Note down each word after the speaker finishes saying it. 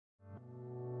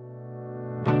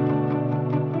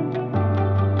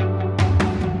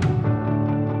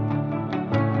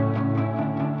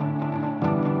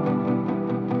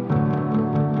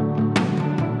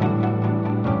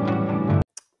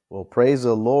Praise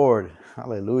the Lord.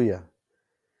 Hallelujah.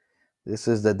 This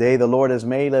is the day the Lord has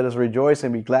made. Let us rejoice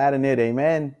and be glad in it.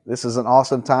 Amen. This is an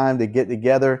awesome time to get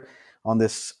together on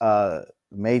this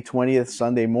May 20th,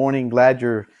 Sunday morning. Glad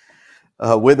you're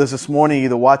with us this morning,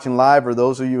 either watching live or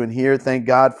those of you in here. Thank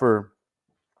God for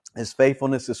his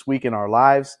faithfulness this week in our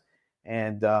lives.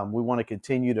 And we want to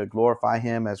continue to glorify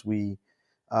him as we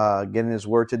get in his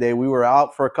word today. We were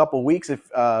out for a couple of weeks. If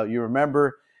you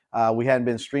remember, we hadn't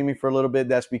been streaming for a little bit.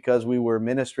 That's because we were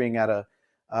ministering at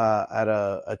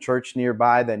a church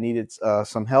nearby that needed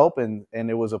some help, and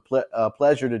it was a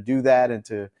pleasure to do that and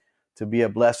to be a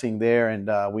blessing there.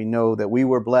 And we know that we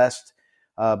were blessed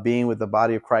being with the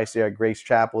body of Christ there at Grace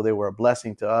Chapel. They were a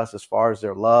blessing to us as far as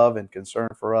their love and concern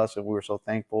for us, and we were so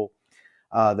thankful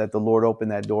that the Lord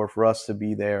opened that door for us to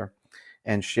be there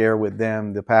and share with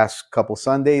them the past couple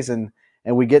Sundays.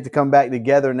 And we get to come back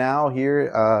together now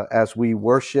here as we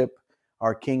worship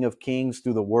our King of Kings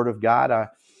through the Word of God.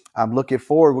 I'm looking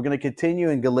forward. We're going to continue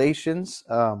in Galatians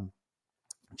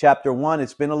chapter 1.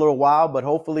 It's been a little while, but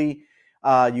hopefully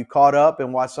you caught up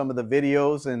and watched some of the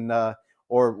videos and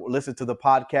or listen to the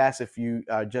podcast if you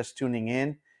are just tuning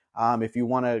in. If you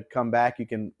want to come back, you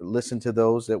can listen to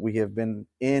those that we have been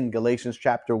in. Galatians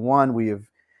chapter 1. We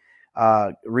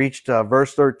have reached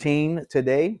verse 13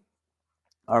 today.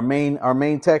 Our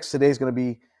main text today is going to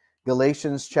be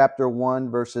Galatians chapter 1,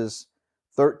 verses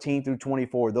 13 through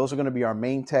 24. Those are going to be our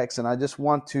main text. And I just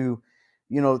want to,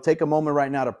 take a moment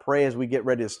right now to pray as we get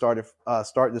ready to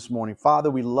start this morning.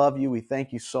 Father, we love you. We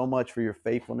thank you so much for your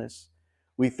faithfulness.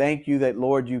 We thank you that,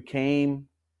 Lord, you came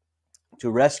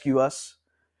to rescue us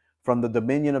from the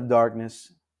dominion of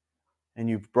darkness, and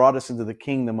you've brought us into the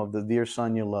kingdom of the dear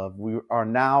Son you love. We are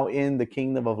now in the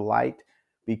kingdom of light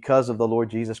because of the Lord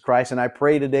Jesus Christ. And I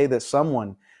pray today that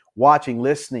someone watching,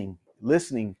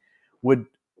 listening would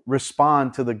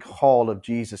respond to the call of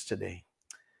Jesus today,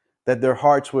 that their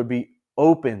hearts would be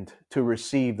opened to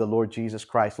receive the Lord Jesus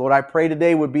Christ. Lord, I pray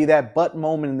today would be that but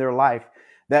moment in their life,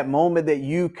 that moment that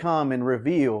you come and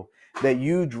reveal, that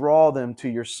you draw them to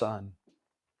your Son.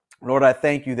 Lord, I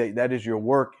thank you that that is your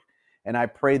work, and I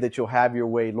pray that you'll have your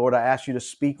way. Lord, I ask you to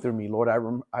speak through me. Lord,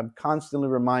 I'm constantly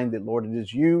reminded, Lord, it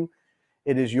is you,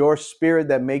 it is your Spirit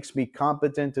that makes me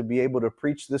competent to be able to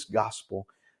preach this gospel,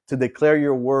 to declare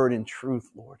your word in truth,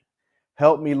 Lord.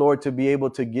 Help me, Lord, to be able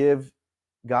to give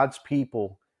God's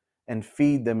people and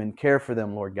feed them and care for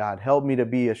them, Lord God. Help me to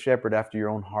be a shepherd after your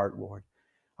own heart, Lord.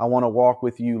 I want to walk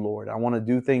with you, Lord. I want to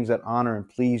do things that honor and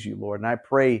please you, Lord. And I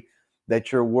pray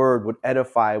that your word would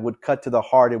edify, it would cut to the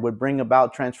heart, it would bring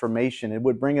about transformation, it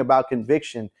would bring about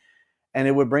conviction, and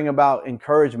it would bring about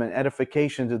encouragement,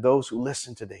 edification to those who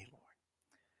listen today, Lord.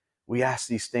 We ask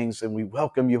these things and we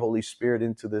welcome you, Holy Spirit,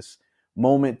 into this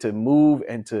moment to move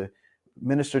and to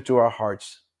minister to our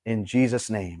hearts in Jesus'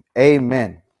 name.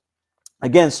 Amen.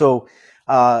 Again, so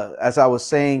as I was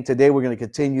saying, today we're going to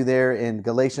continue there in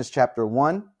Galatians chapter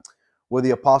 1, where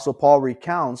the Apostle Paul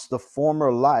recounts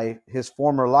his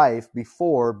former life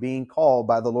before being called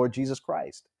by the Lord Jesus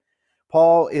Christ.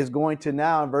 Paul is going to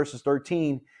now, in verses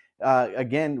 13,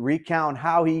 again, recount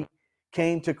how he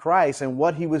came to Christ and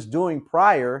what he was doing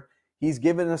prior. He's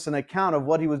given us an account of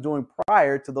what he was doing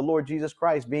prior to the Lord Jesus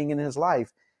Christ being in his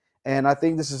life. And I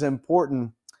think this is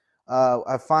important.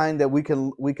 I find that we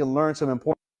can learn some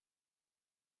important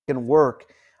work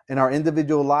in our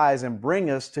individual lives and bring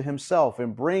us to himself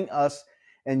and bring us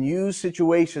and use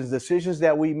situations, decisions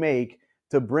that we make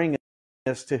to bring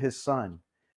us to his Son.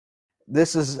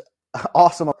 This is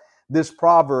awesome. This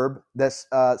proverb that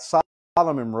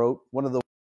Solomon wrote, one of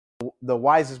the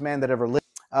wisest man that ever lived.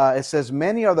 It says,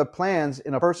 many are the plans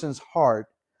in a person's heart,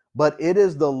 but it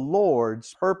is the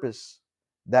Lord's purpose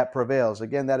that prevails.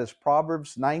 Again, that is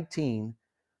Proverbs 19,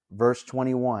 verse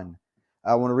 21.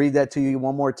 I want to read that to you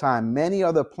one more time. Many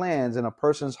are the plans in a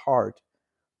person's heart,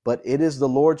 but it is the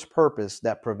Lord's purpose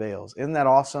that prevails. Isn't that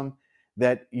awesome?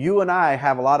 That you and I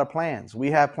have a lot of plans. We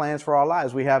have plans for our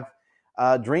lives. We have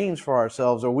dreams for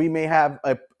ourselves, or we may have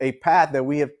a path that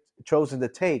we have chosen to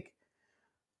take.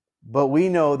 But we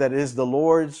know that it is the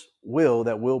Lord's will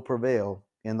that will prevail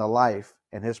in the life,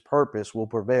 and his purpose will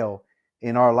prevail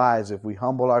in our lives if we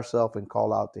humble ourselves and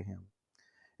call out to him.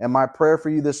 And my prayer for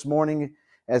you this morning,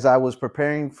 as I was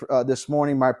preparing for, this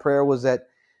morning, my prayer was that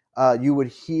you would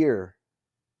hear,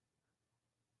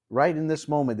 right in this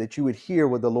moment, that you would hear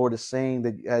what the Lord is saying,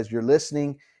 that as you're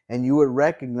listening, and you would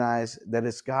recognize that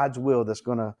it's God's will that's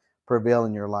going to prevail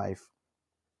in your life.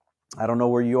 I don't know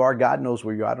where you are. God knows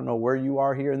where you are. I don't know where you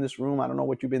are here in this room. I don't know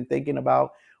what you've been thinking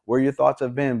about, where your thoughts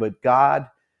have been, but God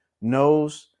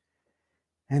knows,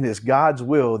 and it's God's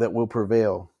will that will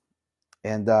prevail.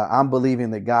 And I'm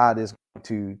believing that God is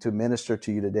to minister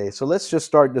to you today. So let's just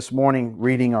start this morning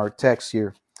reading our text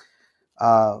here.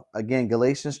 Again,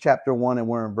 Galatians chapter 1, and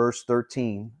we're in verse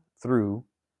 13 through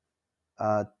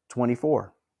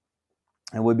 24.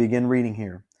 And we begin reading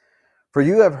here. For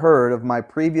you have heard of my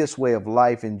previous way of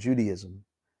life in Judaism,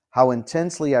 how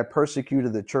intensely I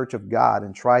persecuted the church of God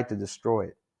and tried to destroy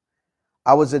it.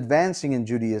 I was advancing in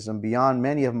Judaism beyond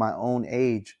many of my own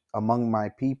age among my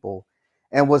people,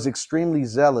 and was extremely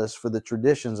zealous for the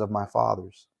traditions of my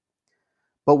fathers.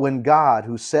 But when God,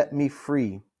 who set me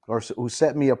free, or who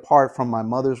set me apart from my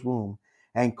mother's womb,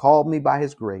 and called me by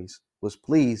his grace, was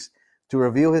pleased to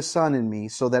reveal his Son in me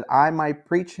so that I might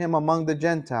preach him among the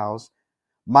Gentiles,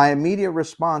 my immediate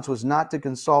response was not to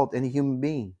consult any human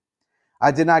being.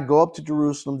 I did not go up to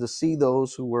Jerusalem to see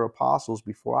those who were apostles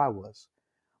before I was,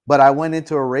 but I went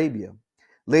into Arabia.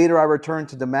 Later I returned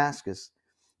to Damascus.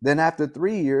 Then after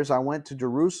 3 years I went to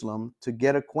Jerusalem to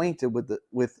get acquainted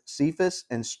with Cephas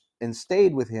and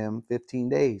stayed with him 15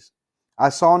 days. I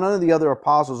saw none of the other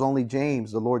apostles, only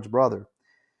James, the Lord's brother.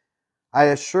 I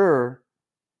assure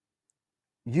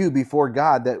you before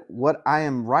God that what I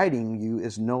am writing you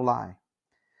is no lie.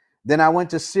 Then I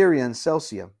went to Syria and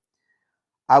Cilicia.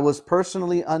 I was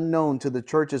personally unknown to the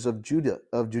churches of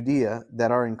Judea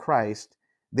that are in Christ.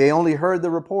 They only heard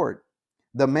the report.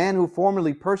 The man who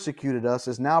formerly persecuted us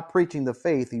is now preaching the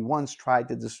faith he once tried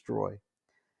to destroy.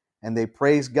 And they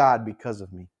praise God because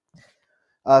of me.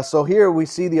 So here we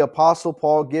see the Apostle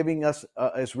Paul giving us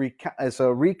as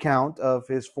a recount of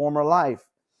his former life.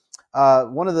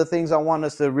 One of the things I want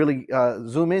us to really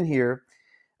zoom in here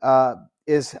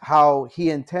is how he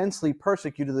intensely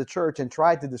persecuted the church and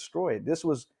tried to destroy it. This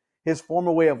was his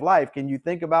former way of life. Can you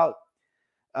think about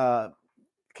how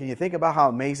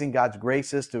amazing God's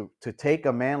grace is to take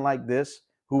a man like this,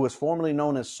 who was formerly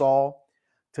known as Saul,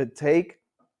 to take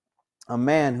a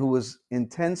man who was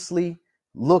intensely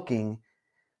looking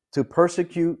to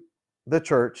persecute the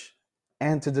church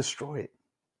and to destroy it?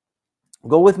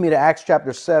 Go with me to Acts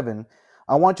chapter 7.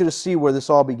 I want you to see where this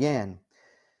all began.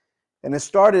 And it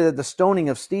started at the stoning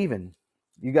of Stephen.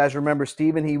 You guys remember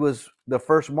Stephen? He was the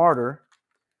first martyr.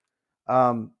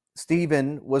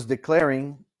 Stephen was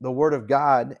declaring the word of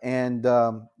God, and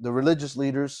the religious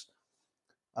leaders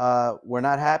were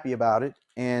not happy about it,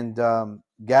 and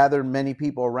gathered many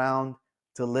people around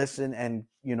to listen, and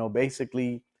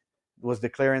basically was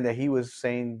declaring that he was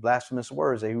saying blasphemous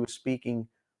words, that he was speaking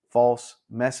false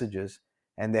messages,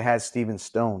 and they had Stephen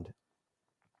stoned.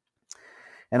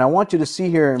 And I want you to see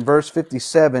here in verse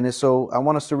 57, and so I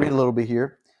want us to read a little bit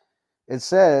here. It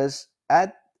says,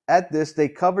 At this they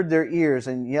covered their ears,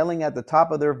 and yelling at the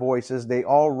top of their voices, they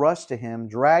all rushed to him,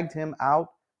 dragged him out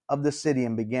of the city,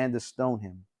 and began to stone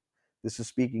him. This is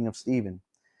speaking of Stephen.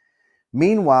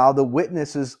 Meanwhile, the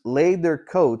witnesses laid their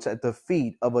coats at the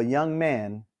feet of a young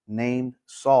man named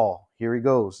Saul. Here he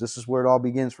goes. This is where it all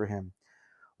begins for him.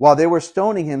 While they were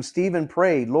stoning him, Stephen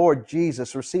prayed, Lord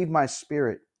Jesus, receive my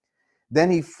spirit. Then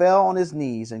he fell on his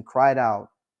knees and cried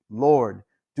out, Lord,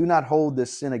 do not hold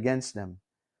this sin against them.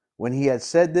 When he had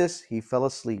said this, he fell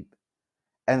asleep.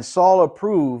 And Saul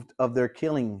approved of their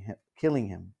killing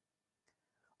him.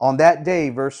 On that day,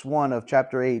 verse 1 of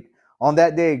chapter 8, on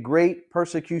that day, great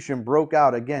persecution broke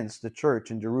out against the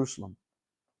church in Jerusalem.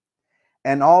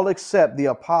 And all except the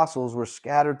apostles were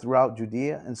scattered throughout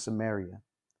Judea and Samaria.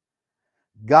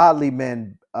 Godly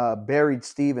men buried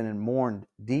Stephen and mourned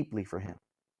deeply for him.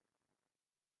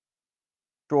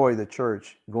 Destroy the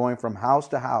church, going from house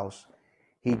to house,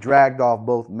 he dragged off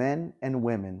both men and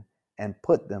women and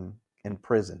put them in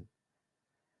prison.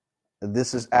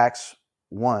 This is Acts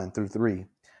 1 through 3.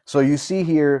 So you see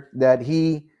here that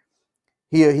he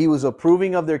was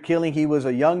approving of their killing. He was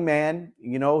a young man.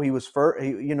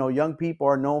 Young people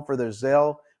are known for their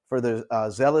zeal, for their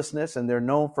zealousness, and they're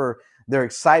known for their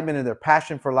excitement and their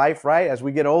passion for life, right? As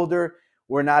we get older,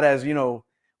 we're not as,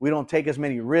 we don't take as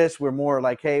many risks. We're more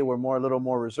like, hey, we're a little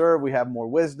more reserved. We have more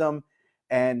wisdom,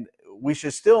 and we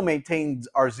should still maintain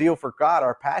our zeal for God,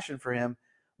 our passion for him.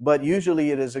 But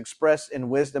usually it is expressed in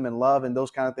wisdom and love and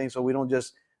those kind of things. So we don't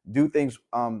just do things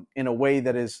in a way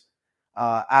that is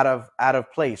out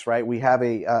of place, right? We have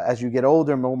as you get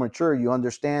older, more mature, you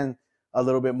understand a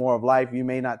little bit more of life. You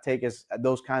may not take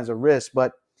those kinds of risks,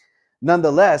 but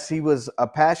nonetheless, he was a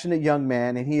passionate young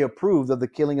man, and he approved of the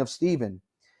killing of Stephen.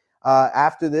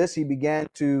 After this, he began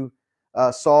to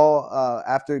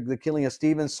after the killing of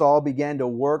Stephen, Saul began to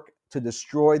work to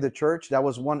destroy the church. That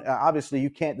was one. Obviously, you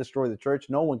can't destroy the church.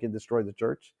 No one can destroy the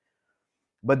church.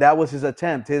 But that was his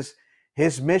attempt.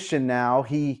 His mission. Now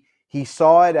he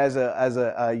saw it as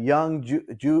a young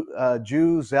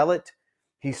Jew zealot.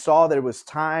 He saw that it was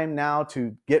time now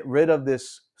to get rid of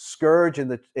this scourge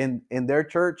in their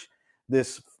church,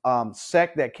 this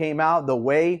sect that came out, the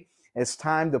way. It's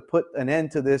time to put an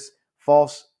end to this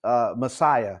false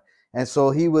Messiah. And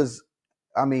so he was,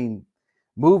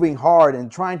 moving hard and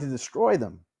trying to destroy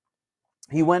them.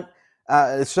 He went,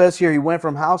 it says here, he went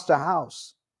from house to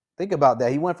house. Think about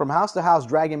that. He went from house to house,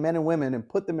 dragging men and women and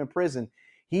put them in prison.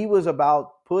 He was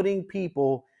about putting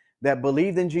people that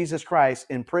believed in Jesus Christ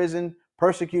in prison,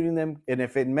 persecuting them. And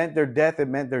if it meant their death, it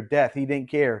meant their death. He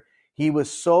didn't care. He was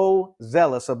so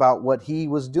zealous about what he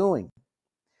was doing.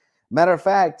 Matter of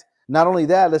fact, not only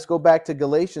that, let's go back to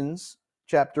Galatians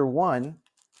chapter 1.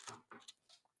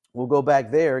 We'll go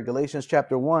back there, Galatians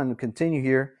chapter 1, continue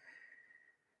here.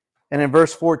 And in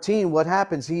verse 14, what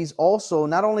happens? He's also,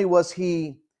 not only was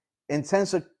he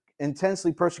intensely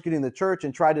persecuting the church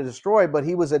and tried to destroy, but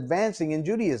he was advancing in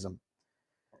Judaism.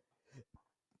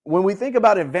 When we think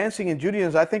about advancing in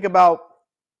Judaism, I think about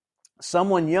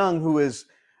someone young who is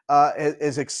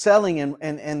excelling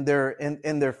in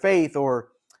their faith or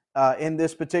in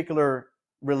this particular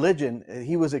religion.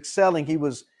 He was excelling. He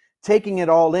was taking it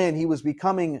all in. He was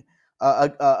becoming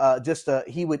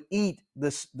he would eat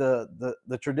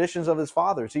the traditions of his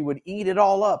fathers. He would eat it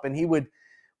all up, and he would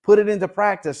put it into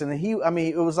practice. And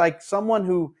it was like someone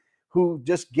who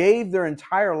just gave their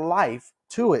entire life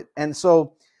to it. And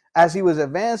so, as he was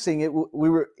advancing,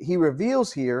 he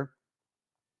reveals here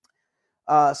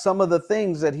some of the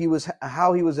things that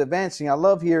how he was advancing. I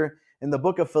love here in the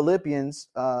book of Philippians.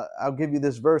 I'll give you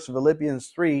this verse, Philippians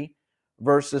 3,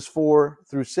 verses 4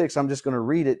 through 6. I'm just going to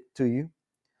read it to you.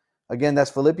 Again,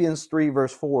 that's Philippians 3,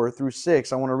 verse 4 through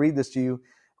 6. I want to read this to you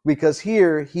because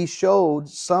here he showed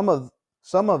some of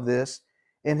this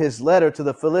in his letter to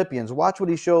the Philippians. Watch what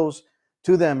he shows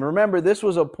to them. Remember, this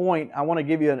was a point. I want to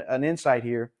give you an insight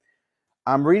here.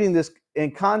 I'm reading this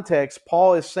in context.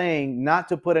 Paul is saying not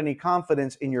to put any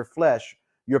confidence in your flesh,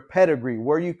 your pedigree,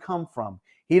 where you come from.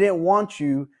 He didn't want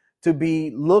you to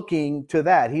be looking to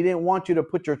that. He didn't want you to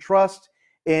put your trust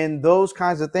in those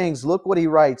kinds of things. Look what he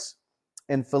writes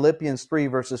in Philippians 3,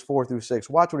 verses 4 through 6.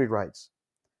 Watch what he writes.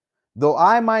 Though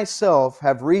I myself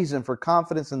have reason for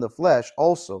confidence in the flesh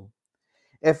also,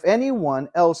 if anyone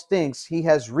else thinks he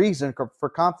has reason for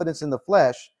confidence in the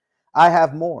flesh, I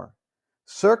have more.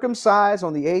 Circumcised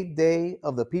on the 8th day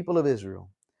of the people of Israel,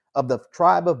 of the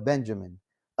tribe of Benjamin,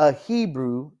 a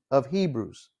Hebrew of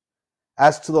Hebrews,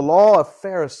 as to the law, a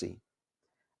Pharisee,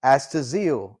 as to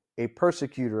zeal, a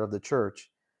persecutor of the church,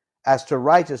 as to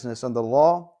righteousness under the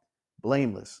law,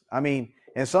 blameless.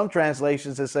 In some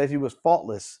translations, it says he was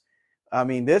faultless.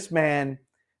 This man,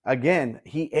 again,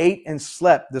 he ate and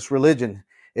slept this religion.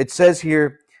 It says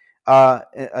here,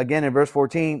 again in verse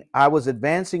 14, I was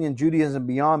advancing in Judaism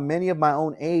beyond many of my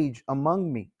own age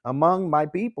among my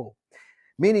people.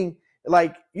 Meaning,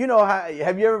 have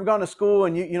you ever gone to school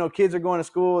and kids are going to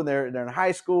school and they're in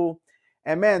high school,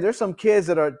 and man, there's some kids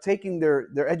that are taking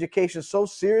their education so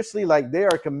seriously, like they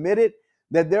are committed,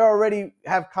 that they already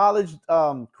have college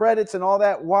credits and all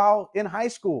that while in high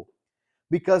school,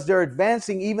 because they're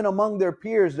advancing even among their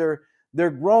peers. They're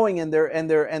growing and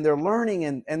they're learning,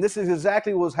 and this is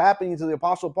exactly what was happening to the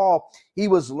Apostle Paul. He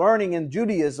was learning in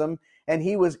Judaism and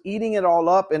he was eating it all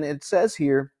up. And it says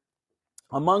here,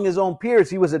 among his own peers,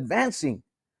 he was advancing.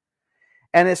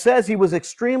 And it says he was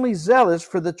extremely zealous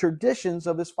for the traditions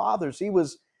of his fathers. He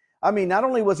was, not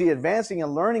only was he advancing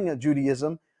and learning of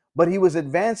Judaism, but he was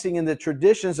advancing in the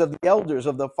traditions of the elders,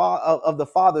 of the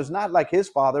fathers, not like his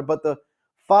father, but the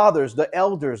fathers, the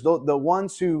elders, the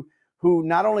ones who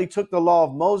not only took the law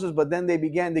of Moses, but then they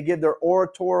began to give their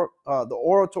orator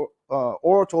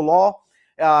law.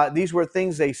 These were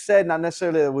things they said, not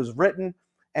necessarily that it was written,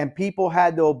 and people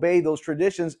had to obey those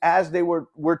traditions as they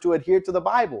were to adhere to the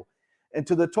Bible and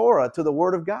to the Torah, to the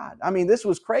Word of God. This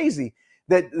was crazy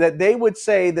that they would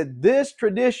say that this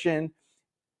tradition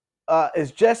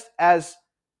is just as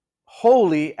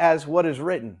holy as what is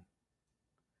written.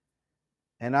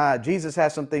 And Jesus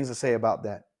has some things to say about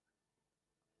that.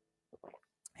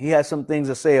 He has some things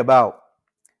to say about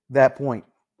that point.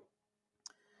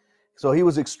 So he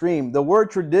was extreme. The word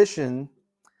tradition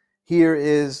here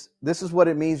this is what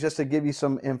it means, just to give you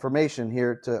some information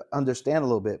here to understand a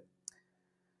little bit.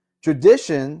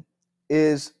 Tradition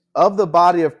is of the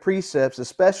body of precepts,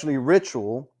 especially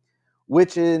ritual,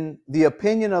 which in the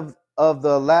opinion of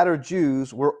the latter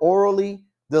Jews were orally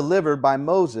delivered by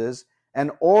Moses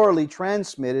and orally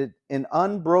transmitted in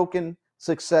unbroken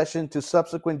succession to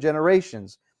subsequent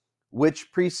generations,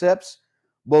 which precepts,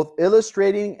 both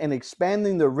illustrating and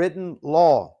expanding the written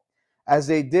law, as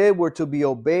they did, were to be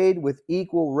obeyed with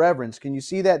equal reverence. Can you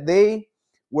see that? They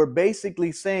were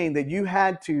basically saying that you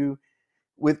had to,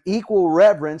 with equal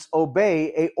reverence,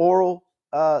 obey a oral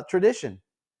tradition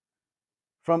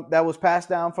from that was passed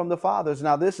down from the fathers.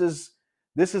 Now, this is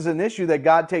an issue that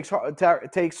God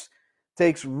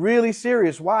takes really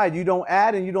serious. Why? You don't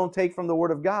add and you don't take from the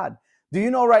Word of God. Do you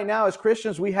know right now, as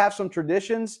Christians, we have some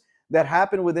traditions that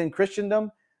happen within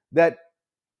Christendom that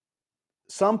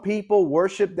some people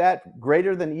worship that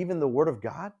greater than even the Word of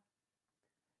God?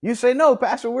 You say, no,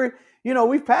 Pastor,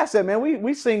 we've passed that, man.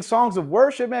 We sing songs of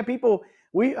worship, man. People,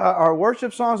 our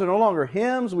worship songs are no longer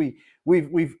hymns. We've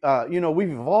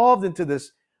evolved into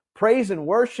this praise and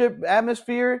worship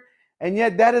atmosphere, and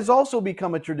yet that has also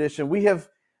become a tradition. We have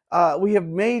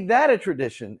made that a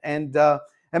tradition, and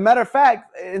matter of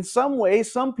fact, in some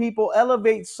ways, some people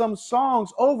elevate some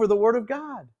songs over the Word of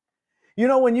God. You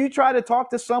know, when you try to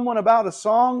talk to someone about a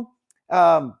song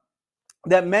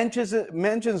that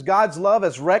mentions God's love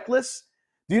as reckless,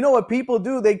 do you know what people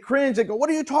do? They cringe. They go, "What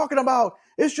are you talking about?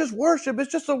 It's just worship.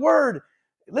 It's just a word."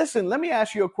 Listen, let me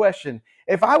ask you a question.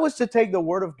 If I was to take the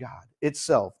Word of God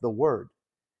itself, the Word,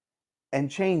 and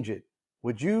change it,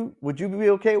 would you be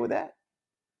okay with that?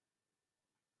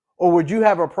 Or would you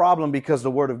have a problem because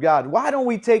the Word of God? Why don't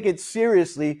we take it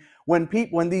seriously when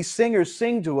these singers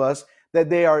sing to us that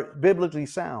they are biblically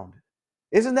sound?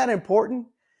 Isn't that important?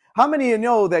 How many of you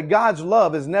know that God's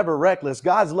love is never reckless?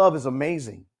 God's love is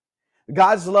amazing.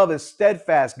 God's love is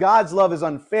steadfast. God's love is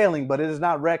unfailing, but it is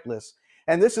not reckless.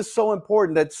 And this is so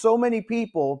important that so many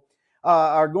people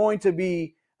are going to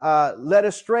be led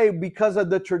astray because of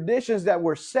the traditions that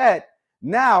were set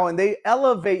now, and they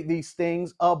elevate these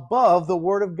things above the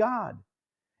Word of God.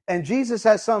 And Jesus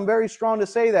has something very strong to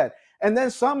say that. And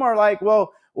then some are like,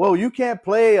 well, you can't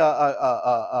play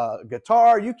a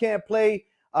guitar, you can't play,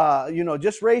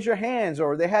 just raise your hands,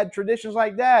 or they had traditions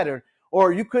like that,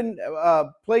 or you couldn't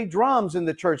play drums in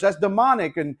the church. That's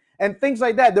demonic, and things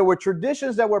like that. There were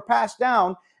traditions that were passed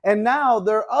down, and now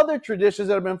there are other traditions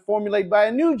that have been formulated by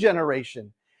a new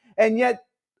generation. And yet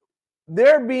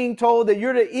they're being told that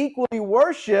you're to equally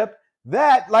worship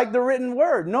that like the written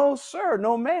word. No, sir,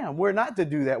 no, ma'am. We're not to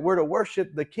do that. We're to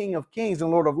worship the King of Kings and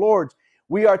Lord of Lords.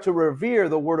 We are to revere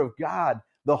the Word of God,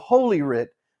 the Holy Writ,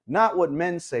 not what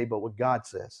men say, but what God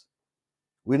says.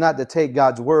 We're not to take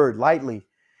God's word lightly.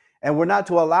 And we're not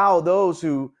to allow those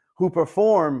who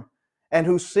perform and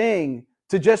who sing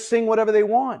to just sing whatever they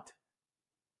want.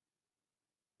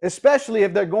 Especially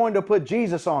if they're going to put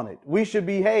Jesus on it. We should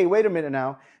be, hey, wait a minute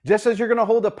now. Just as you're going to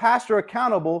hold a pastor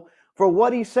accountable for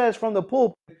what he says from the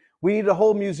pulpit, we need to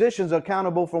hold musicians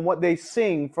accountable from what they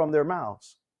sing from their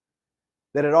mouths.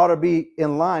 That it ought to be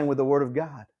in line with the Word of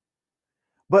God.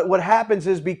 But what happens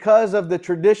is, because of the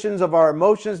traditions of our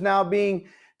emotions now being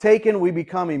taken, we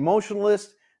become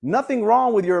emotionalists. Nothing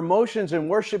wrong with your emotions in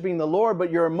worshiping the Lord,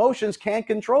 but your emotions can't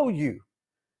control you.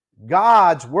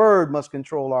 God's Word must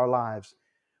control our lives.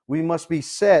 We must be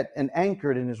set and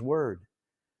anchored in His Word.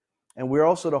 And we're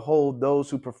also to hold those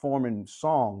who perform in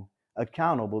song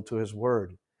accountable to His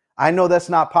Word. I know that's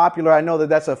not popular. I know that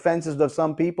that's offensive to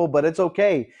some people, but it's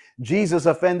okay. Jesus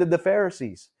offended the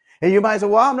Pharisees. And you might say,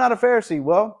 well, I'm not a Pharisee.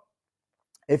 Well,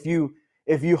 if you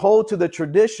hold to the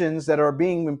traditions that are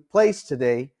being placed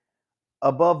today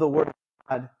above the Word of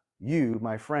God, you,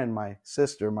 my friend, my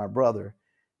sister, my brother,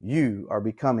 you are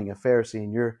becoming a Pharisee,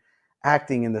 and you're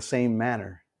acting in the same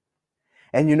manner.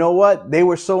 And you know what? They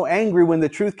were so angry when the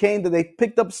truth came that they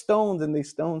picked up stones and they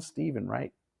stoned Stephen,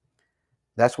 right?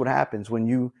 That's what happens when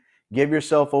you give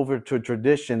yourself over to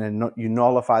tradition and you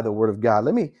nullify the Word of God.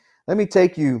 Let me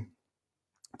take you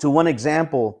to one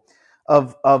example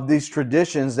of these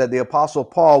traditions that the Apostle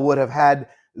Paul would have had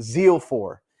zeal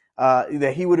for,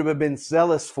 that he would have been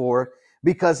zealous for,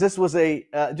 because this was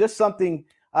just something.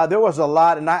 There was a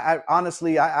lot, and I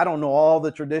honestly don't know all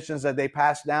the traditions that they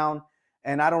passed down,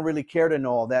 and I don't really care to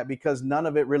know all that, because none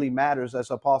of it really matters.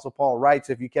 As Apostle Paul writes,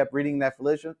 if you kept reading that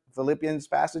Philippians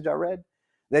passage I read,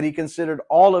 that he considered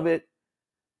all of it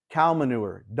cow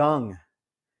manure, dung,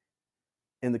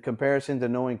 in the comparison to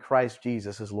knowing Christ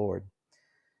Jesus as Lord.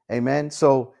 Amen.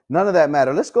 So none of that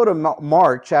matter. Let's go to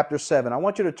Mark chapter 7. I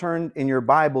want you to turn in your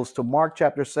Bibles to Mark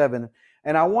chapter 7,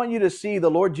 and I want you to see the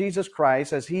Lord Jesus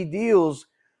Christ as he deals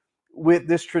with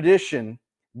this tradition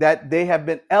that they have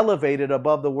been elevated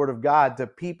above the Word of God to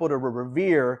people to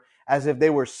revere as if they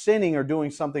were sinning or doing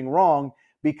something wrong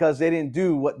because they didn't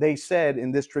do what they said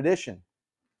in this tradition.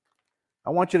 I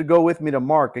want you to go with me to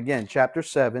Mark again, chapter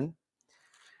 7.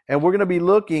 And we're going to be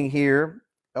looking here.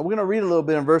 We're going to read a little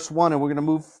bit in verse 1, and we're going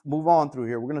to move on through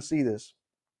here. We're going to see this.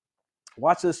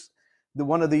 Watch this,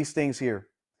 one of these things here.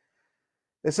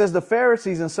 It says, the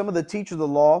Pharisees and some of the teachers of the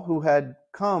law who had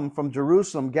come from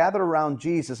Jerusalem gathered around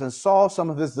Jesus and saw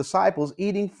some of his disciples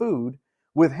eating food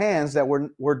with hands that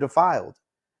were defiled,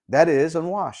 that is,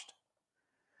 unwashed.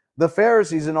 The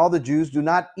Pharisees and all the Jews do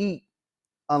not eat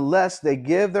unless they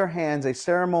give their hands a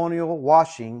ceremonial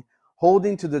washing,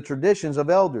 holding to the traditions of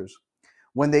elders.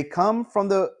 When they come from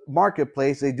the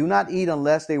marketplace, they do not eat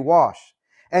unless they wash.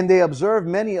 And they observe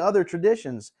many other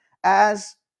traditions,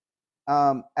 as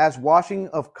washing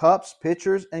of cups,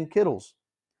 pitchers, and kettles.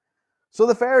 So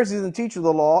the Pharisees and teachers of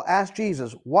the law asked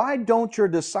Jesus, "Why don't your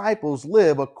disciples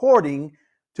live according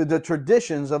to the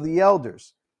traditions of the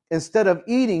elders, instead of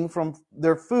eating from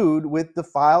their food with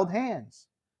defiled hands?"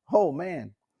 Oh,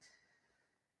 man.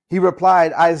 He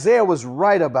replied, "Isaiah was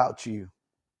right about you.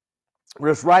 It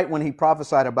was right when he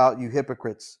prophesied about you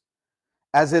hypocrites.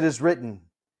 As it is written,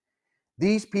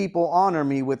 these people honor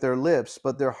me with their lips,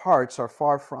 but their hearts are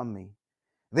far from me.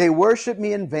 They worship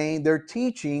me in vain. Their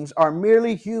teachings are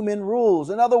merely human rules."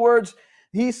 In other words,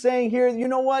 he's saying here, you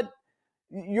know what?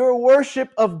 Your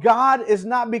worship of God is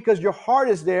not because your heart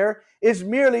is there. It's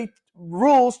merely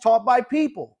rules taught by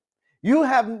people.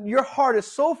 Your heart is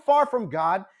so far from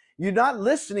God. You're not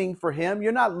listening for him.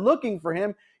 You're not looking for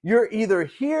him. You're either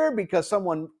here because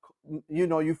someone,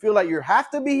 you feel like you have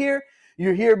to be here.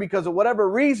 You're here because of whatever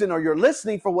reason, or you're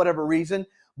listening for whatever reason.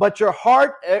 But your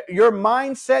heart, your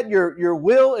mindset, your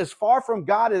will is far from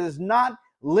God. It is not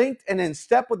linked and in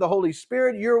step with the Holy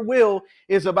Spirit. Your will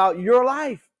is about your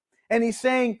life. And he's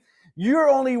saying,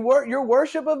 your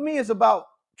worship of me is about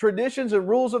traditions and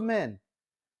rules of men.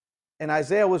 And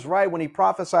Isaiah was right when he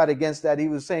prophesied against that. He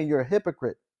was saying, you're a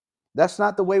hypocrite. That's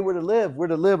not the way we're to live. We're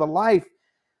to live a life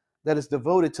that is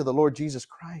devoted to the Lord Jesus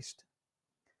Christ.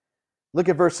 Look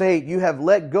at verse 8. You have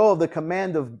let go of the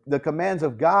commands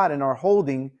of God and are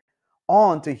holding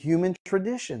on to human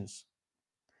traditions.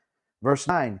 Verse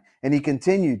 9. And he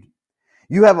continued,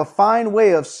 you have a fine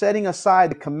way of setting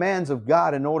aside the commands of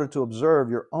God in order to observe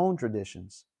your own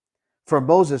traditions. For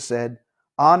Moses said,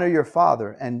 honor your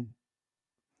father, and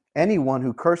anyone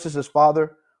who curses his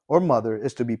father or mother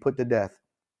is to be put to death.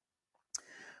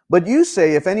 But you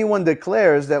say, if anyone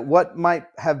declares that what might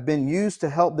have been used to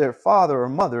help their father or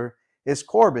mother is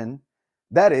Corban,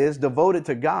 that is, devoted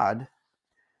to God,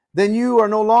 then you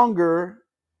no longer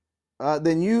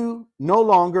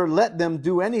let them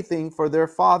do anything for their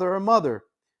father or mother.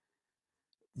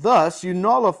 Thus, you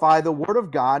nullify the word of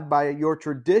God by your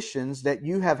traditions that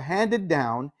you have handed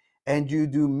down, and you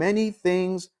do many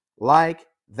things like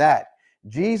that.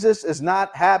 Jesus is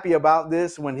not happy about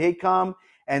this when he come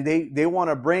and they want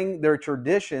to bring their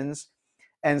traditions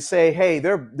and say, hey,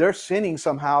 they're sinning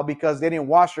somehow because they didn't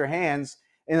wash their hands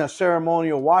in a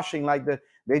ceremonial washing, like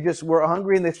they just were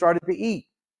hungry and they started to eat.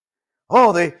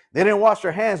 Oh, they didn't wash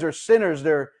their hands. They're sinners.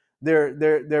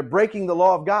 They're breaking the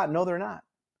law of God. No, they're not.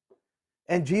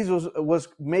 And Jesus was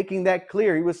making that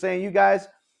clear. He was saying, you guys,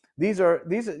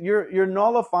 you're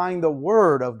nullifying the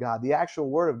word of God, the actual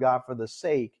word of God, for the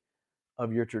sake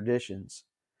of your traditions.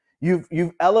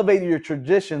 You've elevated your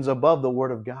traditions above the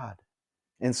word of God.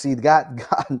 And see, God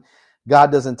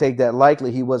doesn't take that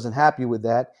lightly. He wasn't happy with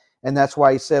that. And that's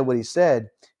why he said what he said.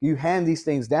 You hand these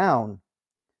things down.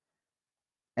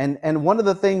 And one of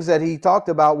the things that he talked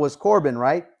about was Corban,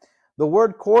 right? The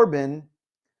word Corban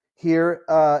here,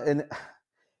 and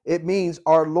it means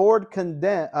our Lord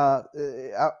condemned.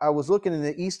 I was looking in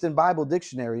the Easton Bible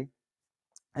Dictionary,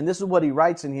 and this is what he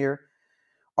writes in here.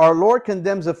 Our Lord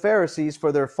condemns the Pharisees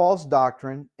for their false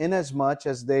doctrine, inasmuch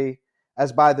as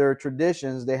by their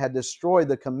traditions they had destroyed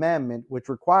the commandment which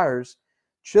requires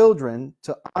children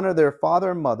to honor their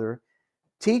father and mother,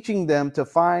 teaching them to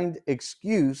find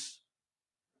excuse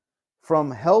from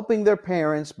helping their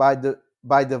parents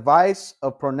by device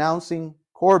of pronouncing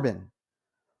Corban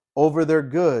over their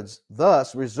goods,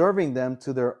 thus reserving them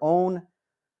to their own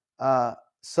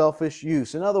selfish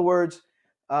use. In other words,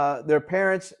 their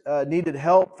parents needed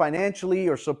help financially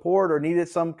or support, or needed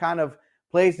some kind of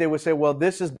place. They would say, well,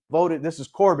 this is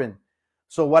Corban.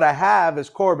 So what I have is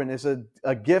Corban. It's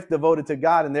a gift devoted to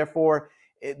God, and therefore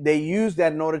they use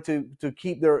that in order to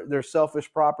keep their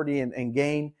selfish property and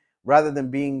gain, rather than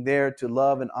being there to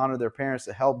love and honor their parents,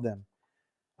 to help them.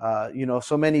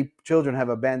 So many children have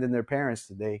abandoned their parents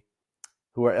today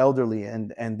who are elderly,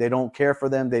 and they don't care for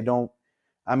them.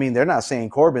 They're not saying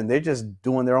Corban. They're just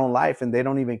doing their own life, and they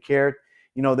don't even care.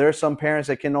 There are some parents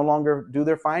that can no longer do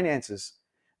their finances.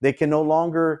 They can no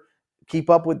longer keep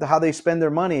up with how they spend their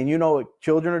money. And you know what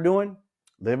children are doing?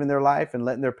 Living their life and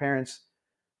letting their parents,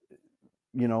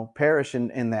 perish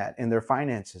in their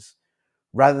finances.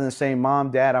 Rather than saying, Mom,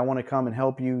 Dad, I want to come and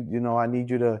help you. I need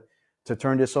you to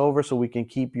turn this over so we can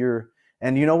keep your.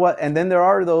 And you know what? And then there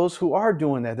are those who are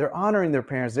doing that. They're honoring their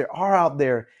parents. They are out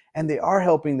there and they are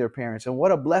helping their parents. And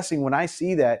what a blessing when I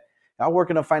see that. I work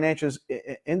in a financial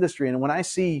industry, and when I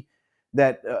see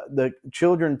that the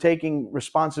children taking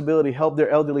responsibility, help their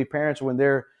elderly parents when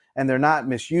they're not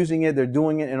misusing it, they're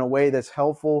doing it in a way that's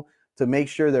helpful to make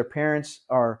sure their parents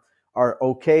are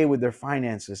okay with their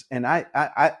finances. And I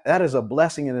that is a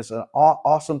blessing, and it's an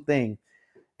awesome thing.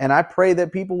 And I pray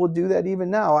that people will do that even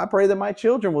now. I pray that my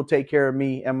children will take care of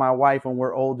me and my wife when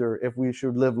we're older, if we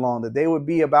should live long, that they would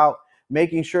be about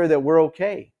making sure that we're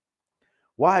okay.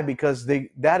 Why? Because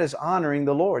that is honoring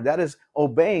the Lord. That is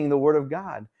obeying the word of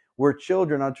God, where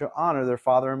children are to honor their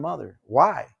father and mother.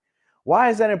 Why? Why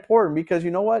is that important? Because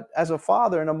you know what? As a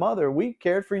father and a mother, we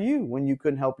cared for you when you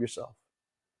couldn't help yourself.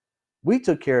 We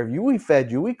took care of you. We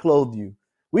fed you. We clothed you.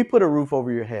 We put a roof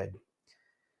over your head.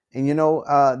 And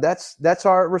that's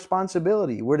our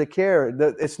responsibility. We're to care.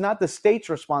 It's not the state's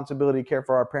responsibility to care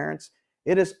for our parents.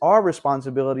 It is our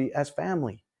responsibility as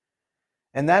family.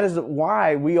 And that is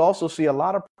why we also see a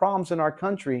lot of problems in our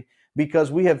country,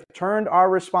 because we have turned our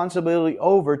responsibility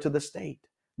over to the state.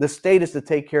 The state is to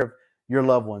take care of your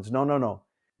loved ones. No.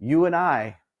 You and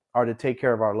I are to take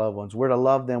care of our loved ones. We're to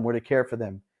love them. We're to care for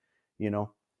them.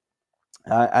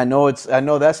 I know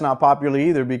that's not popular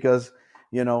either, because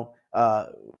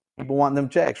people want them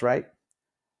checks, right?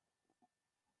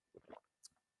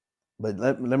 But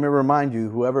let me remind you,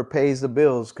 whoever pays the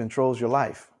bills controls your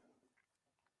life.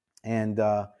 And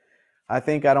I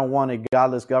think I don't want a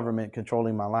godless government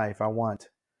controlling my life. I want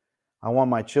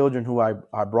my children, who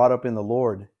I brought up in the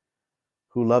Lord,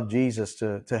 who love Jesus,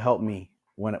 to help me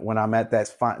when I'm at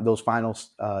those final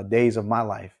days of my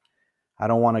life. I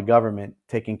don't want a government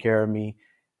taking care of me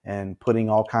and putting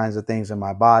all kinds of things in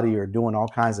my body or doing all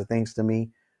kinds of things to me.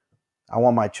 I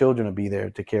want my children to be there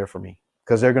to care for me,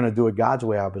 because they're going to do it God's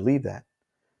way. I believe that.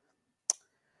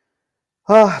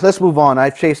 Let's move on.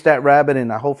 I've chased that rabbit,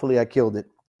 and hopefully I killed it.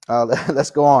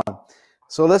 Let's go on.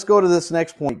 So let's go to this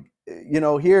next point.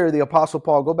 Here the Apostle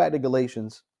Paul, go back to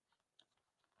Galatians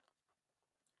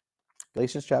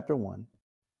chapter 1.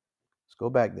 Let's go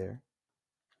back there.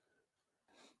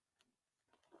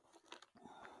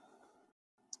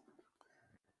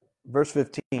 Verse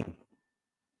 15.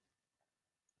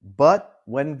 But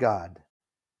when God,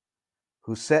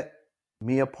 who set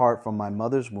me apart from my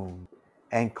mother's womb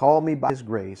and called me by his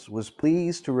grace, was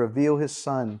pleased to reveal his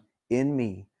Son in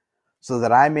me, so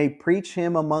that I may preach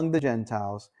him among the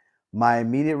Gentiles, my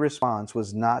immediate response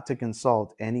was not to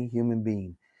consult any human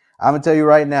being. I'm going to tell you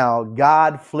right now,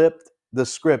 God flipped the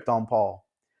script on Paul.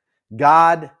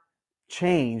 God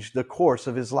changed the course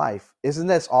of his life. Isn't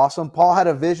this awesome? Paul had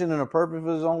a vision and a purpose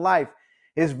for his own life.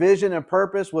 His vision and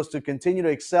purpose was to continue to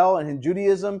excel in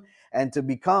Judaism and to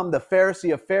become the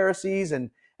Pharisee of Pharisees, and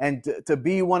to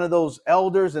be one of those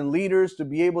elders and leaders, to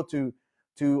be able to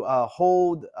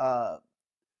hold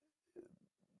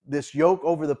this yoke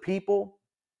over the people.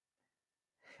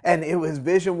 And his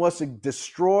vision was to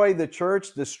destroy the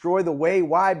church, destroy the way.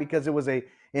 Why? Because it was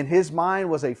in his mind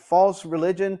was a false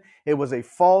religion. It was a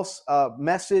false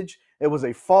message. It was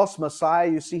a false Messiah.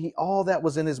 You see, all that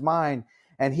was in his mind,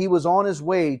 and he was on his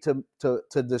way to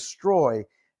destroy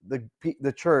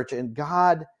the church. And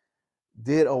God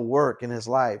did a work in his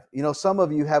life. Some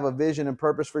of you have a vision and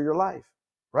purpose for your life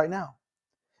right now,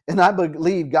 and I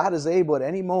believe God is able at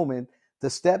any moment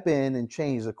to step in and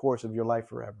change the course of your life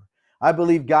forever. I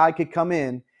believe God could come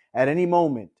in at any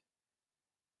moment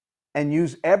and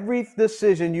use every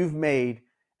decision you've made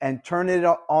and turn it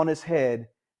on its head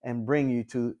and bring you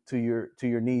to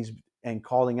your knees and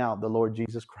calling out the Lord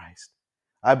Jesus Christ.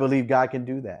 I believe God can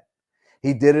do that.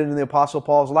 He did it in the Apostle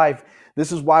Paul's life.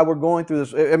 This is why we're going through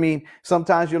this. I mean,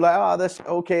 sometimes you're like, oh, that's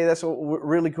okay. That's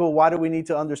really cool. Why do we need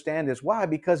to understand this? Why?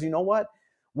 Because you know what?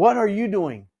 What are you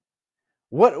doing?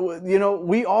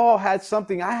 We all had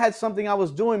something. I had something I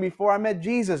was doing before I met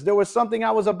Jesus. There was something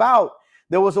I was about.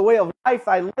 There was a way of life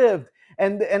I lived,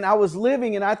 and I was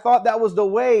living, and I thought that was the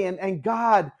way. And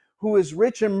God, who is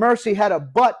rich in mercy, had a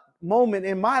but moment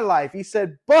in my life. He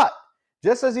said, but,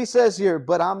 just as he says here,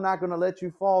 but I'm not going to let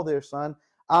you fall there, son.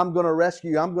 I'm going to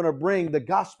rescue you. I'm going to bring the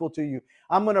gospel to you.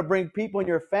 I'm going to bring people in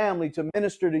your family to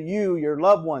minister to you, your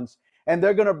loved ones, and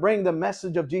they're going to bring the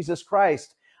message of Jesus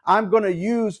Christ. I'm going to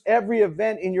use every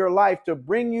event in your life to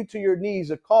bring you to your knees,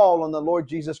 a call on the Lord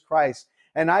Jesus Christ.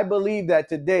 And I believe that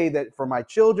today, that for my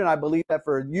children, I believe that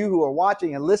for you who are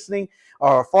watching and listening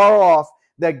or far off,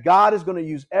 that God is going to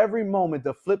use every moment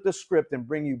to flip the script and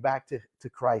bring you back to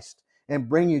Christ and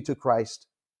bring you to Christ.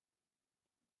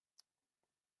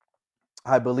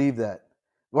 I believe that.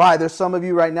 Why? There's some of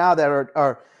you right now that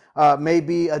are may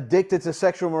be addicted to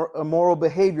sexual immoral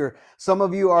behavior. Some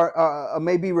of you are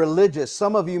may be religious.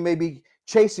 Some of you may be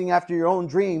chasing after your own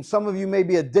dreams. Some of you may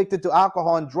be addicted to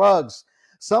alcohol and drugs.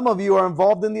 Some of you are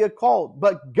involved in the occult,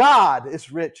 but God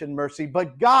is rich in mercy,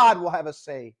 but God will have a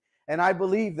say. And I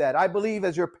believe that. I believe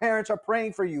as your parents are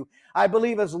praying for you, I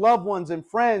believe as loved ones and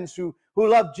friends who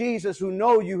love Jesus, who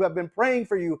know you, have been praying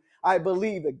for you, I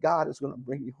believe that God is going to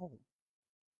bring you home.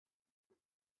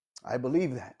 I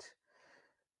believe that.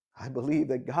 I believe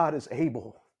that God is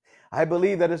able. I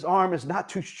believe that his arm is not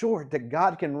too short, that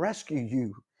God can rescue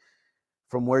you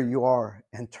from where you are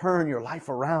and turn your life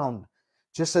around,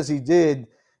 just as he did.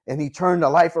 And he turned the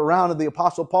life around of the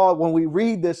Apostle Paul. When we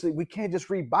read this, we can't just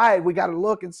read by it. We got to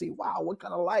look and see, wow, what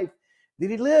kind of life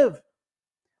did he live?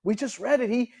 We just read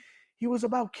it. He was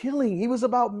about killing. He was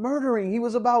about murdering. He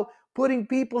was about putting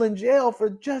people in jail for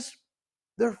just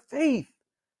their faith.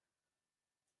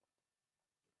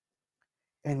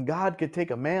 And God could take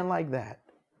a man like that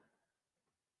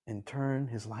and turn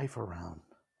his life around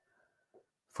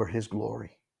for his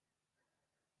glory.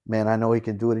 Man, I know he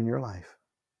can do it in your life.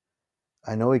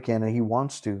 I know he can, and he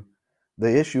wants to.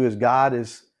 The issue is God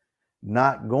is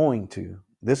not going to.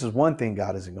 This is one thing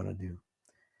God isn't going to do.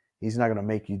 He's not going to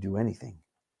make you do anything.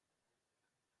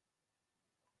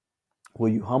 Will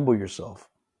you humble yourself?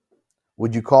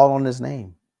 Would you call on his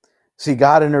name? See,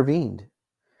 God intervened.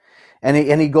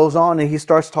 And he goes on and he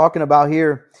starts talking about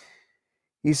here.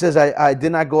 He says, I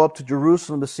did not go up to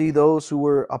Jerusalem to see those who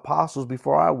were apostles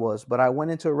before I was, but I went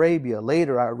into Arabia.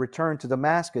 Later, I returned to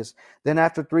Damascus. Then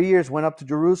after 3 years, went up to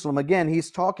Jerusalem. Again,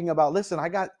 he's talking about, listen,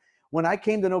 when I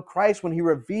came to know Christ, when he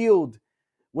revealed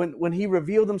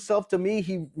himself to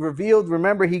me,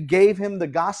 remember, he gave him the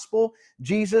gospel.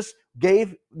 Jesus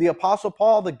gave the Apostle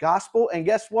Paul the gospel. And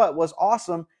guess what was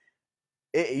awesome?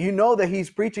 You know that he's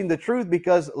preaching the truth,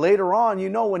 because later on,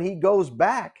 when he goes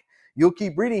back, you'll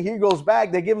keep reading. He goes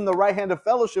back. They give him the right hand of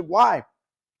fellowship. Why?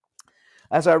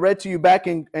 As I read to you back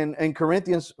in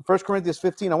Corinthians, 1 Corinthians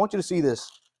 15, I want you to see this.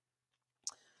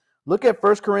 Look at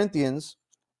 1 Corinthians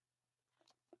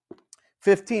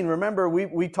 15. Remember,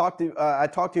 I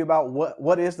talked to you about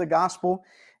what is the gospel.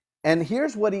 And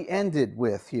here's what he ended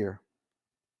with here.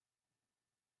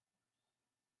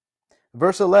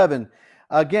 Verse 11.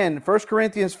 Again, 1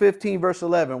 Corinthians 15, verse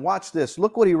 11. Watch this.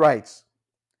 Look what he writes.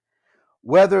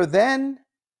 Whether then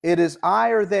it is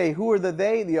I or they. Who are the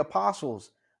they? The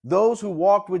apostles. Those who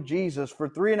walked with Jesus for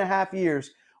 3.5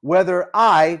 years. Whether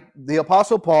I, the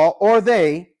Apostle Paul, or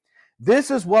they,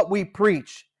 this is what we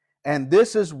preach, and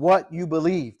this is what you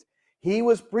believed. He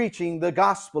was preaching the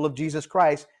gospel of Jesus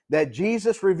Christ that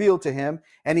Jesus revealed to him.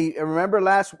 And remember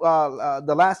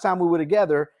the last time we were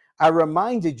together, I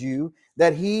reminded you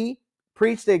that he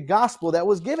preached a gospel that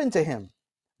was given to him.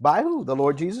 By who? The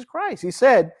Lord Jesus Christ. He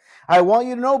said, I want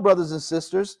you to know, brothers and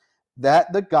sisters,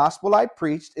 that the gospel I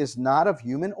preached is not of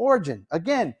human origin.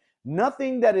 Again,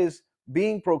 nothing that is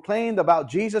being proclaimed about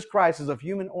Jesus Christ is of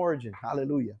human origin.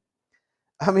 Hallelujah.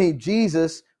 I mean,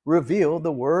 Jesus revealed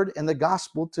the word and the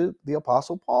gospel to the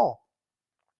Apostle Paul.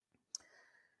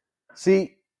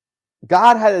 See,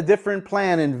 God had a different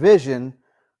plan and vision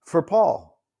for Paul.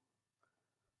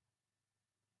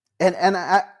 And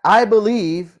I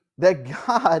believe that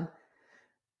God,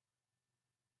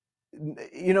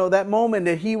 that moment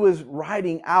that he was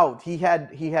writing out, he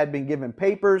had been given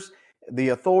papers, the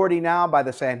authority now by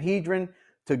the Sanhedrin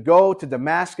to go to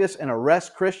Damascus and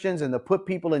arrest Christians and to put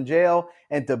people in jail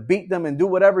and to beat them and do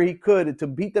whatever he could to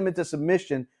beat them into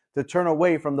submission to turn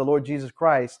away from the Lord Jesus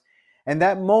Christ. And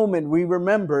that moment, we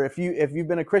remember, if you've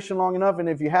been a Christian long enough, and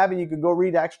if you haven't, you can go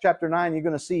read Acts chapter 9. You're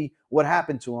going to see what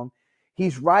happened to him.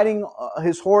 He's riding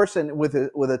his horse and with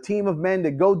a team of men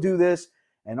to go do this.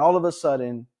 And all of a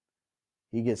sudden,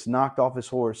 he gets knocked off his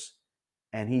horse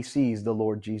and he sees the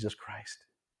Lord Jesus Christ.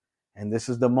 And this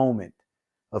is the moment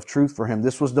of truth for him.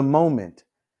 This was the moment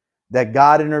that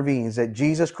God intervenes, that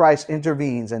Jesus Christ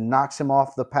intervenes and knocks him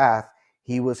off the path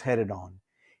he was headed on.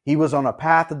 He was on a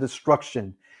path of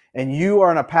destruction, and you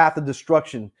are on a path of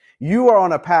destruction. You are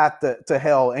on a path to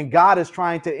hell, and God is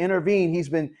trying to intervene.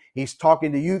 He's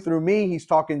talking to you through me. He's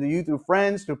talking to you through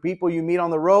friends, through people you meet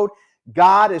on the road.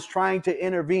 God is trying to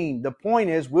intervene. The point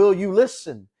is, will you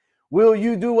listen? Will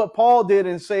you do what Paul did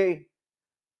and say,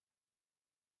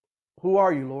 who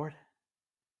are you, Lord?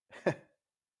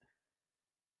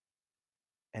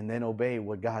 And then obey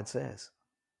what God says?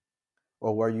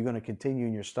 Or are you going to continue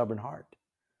in your stubborn heart?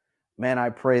 Man, I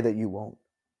pray that you won't.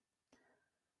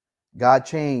 God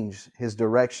changed his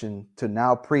direction to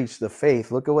now preach the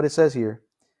faith. Look at what it says here.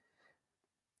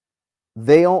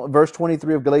 Verse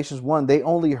 23 of Galatians 1, they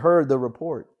only heard the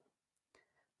report.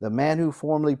 The man who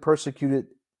formerly persecuted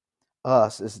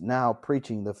us is now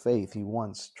preaching the faith he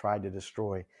once tried to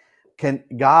destroy.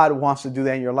 God wants to do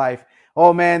that in your life.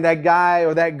 Oh man, that guy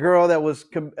or that girl that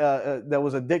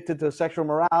was addicted to sexual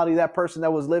morality, that person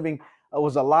that was living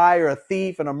was a liar, a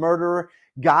thief, and a murderer.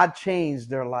 God changed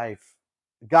their life.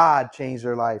 God changed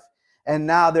their life, and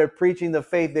now they're preaching the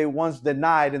faith they once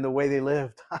denied in the way they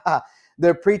lived.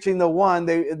 They're preaching the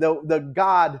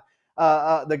God,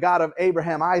 the God of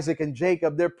Abraham, Isaac, and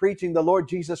Jacob. They're preaching the Lord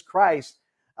Jesus Christ,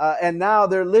 and now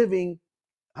they're living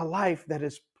a life that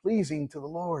is pleasing to the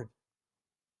Lord.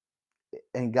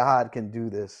 And God can do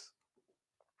this.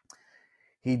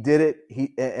 He did it.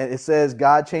 It says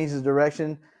God changed his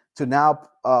direction to now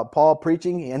Paul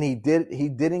preaching, and he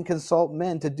didn't consult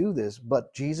men to do this,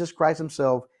 but Jesus Christ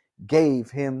himself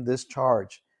gave him this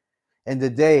charge. And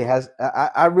today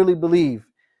I really believe,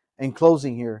 in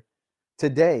closing here,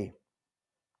 today,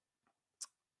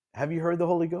 have you heard the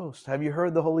Holy Ghost? Have you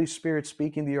heard the Holy Spirit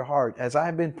speaking to your heart? As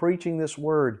I've been preaching this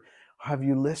word, have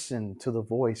you listened to the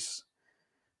voice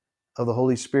of the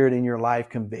Holy Spirit in your life,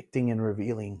 convicting and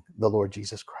revealing the Lord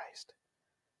Jesus Christ?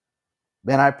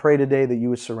 Man, I pray today that you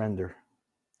would surrender.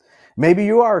 Maybe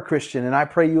you are a Christian, and I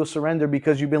pray you'll surrender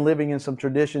because you've been living in some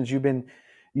traditions. You've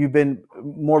been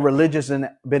more religious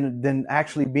than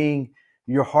actually being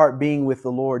your heart being with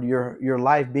the Lord, your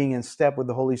life being in step with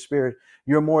the Holy Spirit.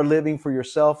 You're more living for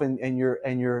yourself and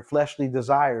your fleshly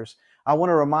desires. I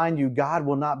want to remind you, God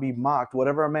will not be mocked.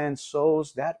 Whatever a man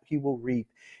sows, that he will reap.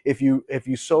 If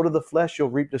you sow to the flesh, you'll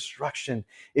reap destruction.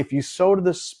 If you sow to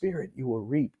the Spirit, you will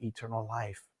reap eternal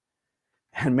life.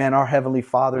 And man, our Heavenly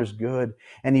Father is good,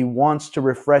 and He wants to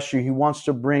refresh you. He wants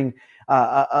to bring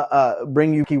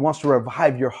you. He wants to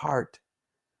revive your heart.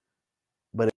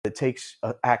 But it takes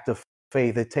an act of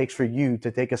faith. It takes for you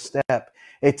to take a step.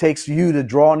 It takes you to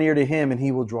draw near to Him, and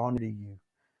He will draw near to you.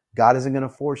 God isn't going to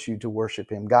force you to worship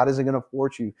Him. God isn't going to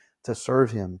force you to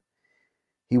serve Him.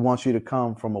 He wants you to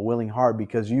come from a willing heart,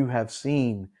 because you have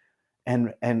seen,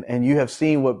 and you have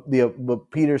seen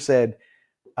what Peter said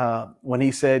when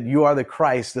he said, "You are the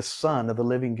Christ, the Son of the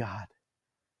living God."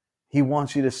 He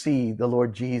wants you to see the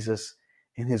Lord Jesus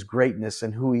in His greatness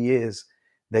and who He is,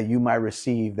 that you might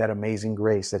receive that amazing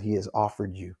grace that He has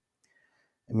offered you.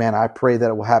 Man, I pray that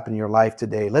it will happen in your life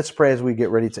today. Let's pray as we get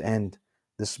ready to end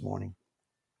this morning.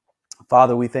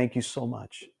 Father, we thank you so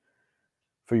much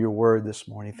for your word this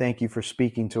morning. Thank you for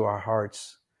speaking to our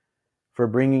hearts, for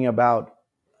bringing about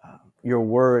your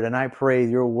word. And I pray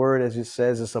your word, as it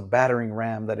says, is a battering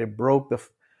ram, that it broke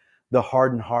the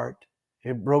hardened heart.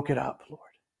 It broke it up, Lord.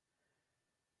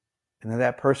 And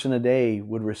that person today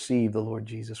would receive the Lord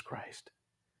Jesus Christ.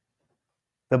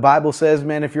 The Bible says,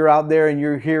 man, if you're out there and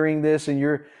you're hearing this, and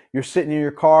you're sitting in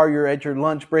your car, you're at your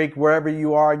lunch break, wherever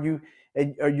you are,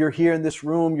 and you're here in this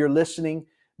room, you're listening,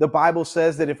 the Bible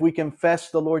says that if we confess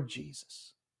the Lord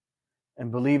Jesus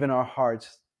and believe in our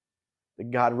hearts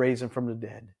that God raised Him from the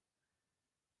dead,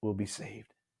 we'll be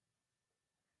saved.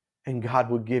 And God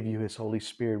will give you His Holy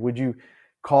Spirit. Would you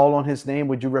call on His name?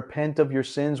 Would you repent of your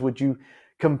sins? Would you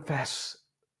confess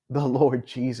the Lord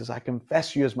Jesus? I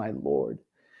confess you as my Lord.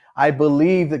 I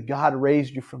believe that God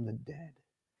raised you from the dead.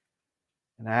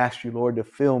 And I ask you, Lord, to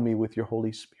fill me with your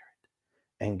Holy Spirit.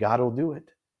 And God will do it.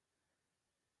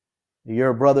 You're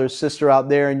a brother or sister out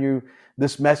there, and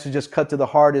this message is cut to the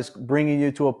heart, is bringing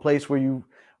you to a place where you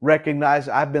recognize,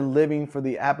 I've been living for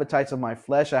the appetites of my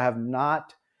flesh. I have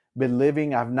not been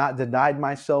living. I've not denied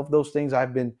myself those things.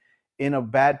 I've been in a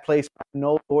bad place. I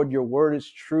know, Lord, your word is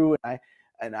true.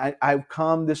 And I've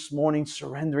come this morning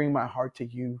surrendering my heart to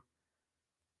you.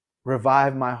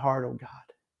 Revive my heart, oh God.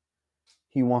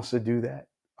 He wants to do that.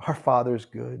 Our Father is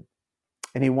good,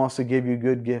 and He wants to give you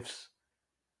good gifts.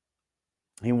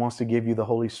 He wants to give you the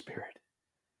Holy Spirit,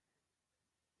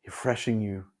 refreshing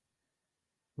you,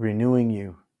 renewing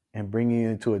you, and bringing you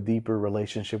into a deeper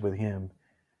relationship with Him,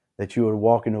 that you would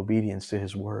walk in obedience to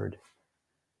His word,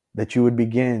 that you would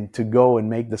begin to go and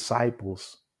make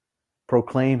disciples,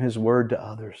 proclaim His word to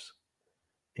others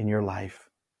in your life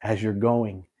as you're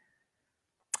going.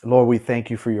 Lord, we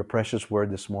thank you for your precious word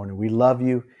this morning. We love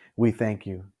you. We thank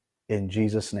you. In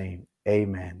Jesus' name,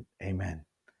 amen. Amen.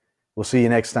 We'll see you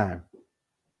next time.